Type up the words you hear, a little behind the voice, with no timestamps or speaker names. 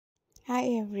Hi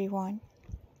everyone,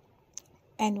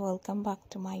 and welcome back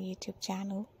to my YouTube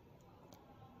channel.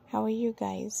 How are you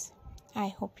guys? I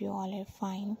hope you all are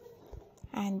fine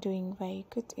and doing very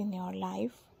good in your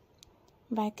life.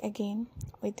 Back again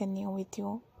with a new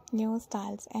video, new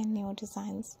styles and new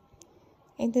designs.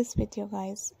 In this video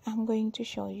guys, I'm going to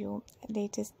show you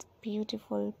latest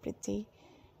beautiful, pretty,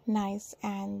 nice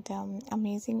and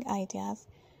amazing ideas.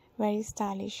 Very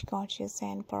stylish, gorgeous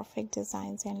and perfect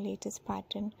designs and latest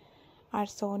pattern are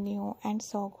so new and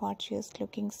so gorgeous,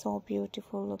 looking so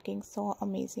beautiful, looking so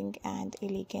amazing and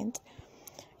elegant.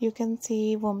 You can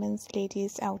see women's,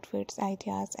 ladies outfits,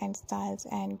 ideas and styles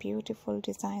and beautiful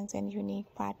designs and unique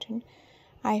pattern.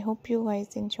 I hope you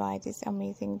guys enjoy these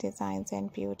amazing designs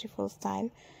and beautiful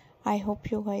style. I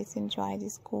hope you guys enjoy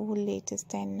this cool,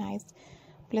 latest and nice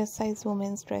plus size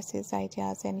women's dresses.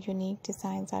 Ideas and unique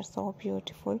designs are so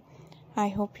beautiful. I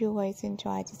hope you guys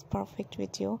enjoy this perfect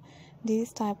video.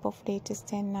 These type of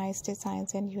latest and nice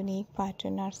designs and unique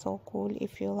pattern are so cool.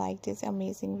 If you like this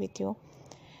amazing video,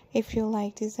 if you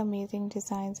like these amazing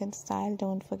designs and style,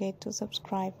 don't forget to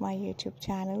subscribe my YouTube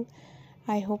channel.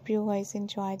 I hope you guys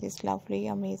enjoy this lovely,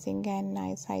 amazing and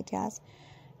nice ideas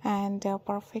and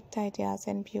perfect ideas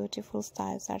and beautiful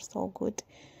styles are so good.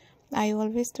 I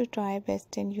always to try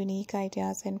best and unique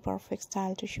ideas and perfect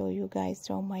style to show you guys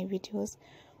through my videos.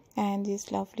 And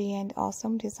these lovely and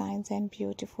awesome designs and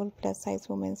beautiful plus size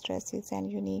women's dresses and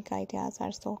unique ideas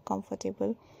are so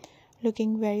comfortable,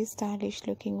 looking very stylish,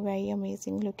 looking very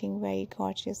amazing, looking very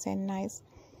gorgeous and nice.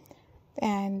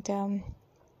 And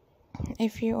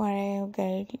if you are a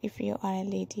girl, if you are a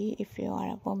lady, if you are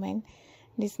a woman,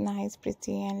 these nice,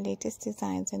 pretty and latest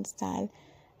designs and style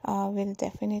will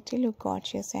definitely look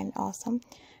gorgeous and awesome.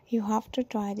 You have to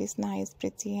try these nice,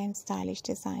 pretty and stylish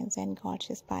designs and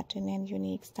gorgeous pattern and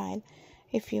unique style.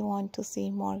 If you want to see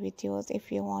more videos,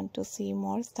 if you want to see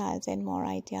more styles and more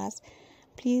ideas,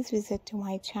 please visit to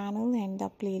my channel and the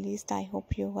playlist. I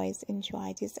hope you guys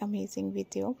enjoy this amazing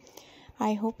video.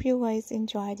 I hope you guys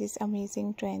enjoy this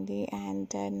amazing, trendy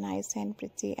and nice and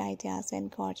pretty ideas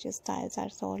and gorgeous styles are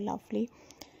so lovely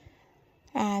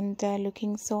and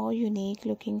looking so unique,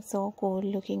 looking so cool,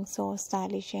 looking so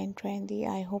stylish and trendy.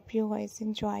 I hope you guys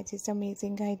enjoy these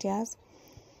amazing ideas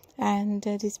and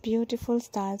these beautiful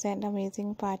styles and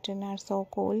amazing pattern are so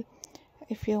cool.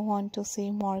 If you want to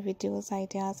see more videos,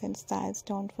 ideas and styles,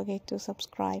 don't forget to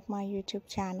subscribe my YouTube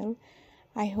channel.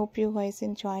 I hope you guys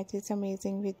enjoy this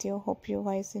amazing video. Hope you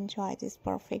guys enjoy this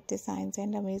perfect designs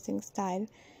and amazing style,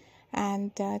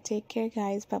 and take care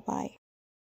guys. Bye bye.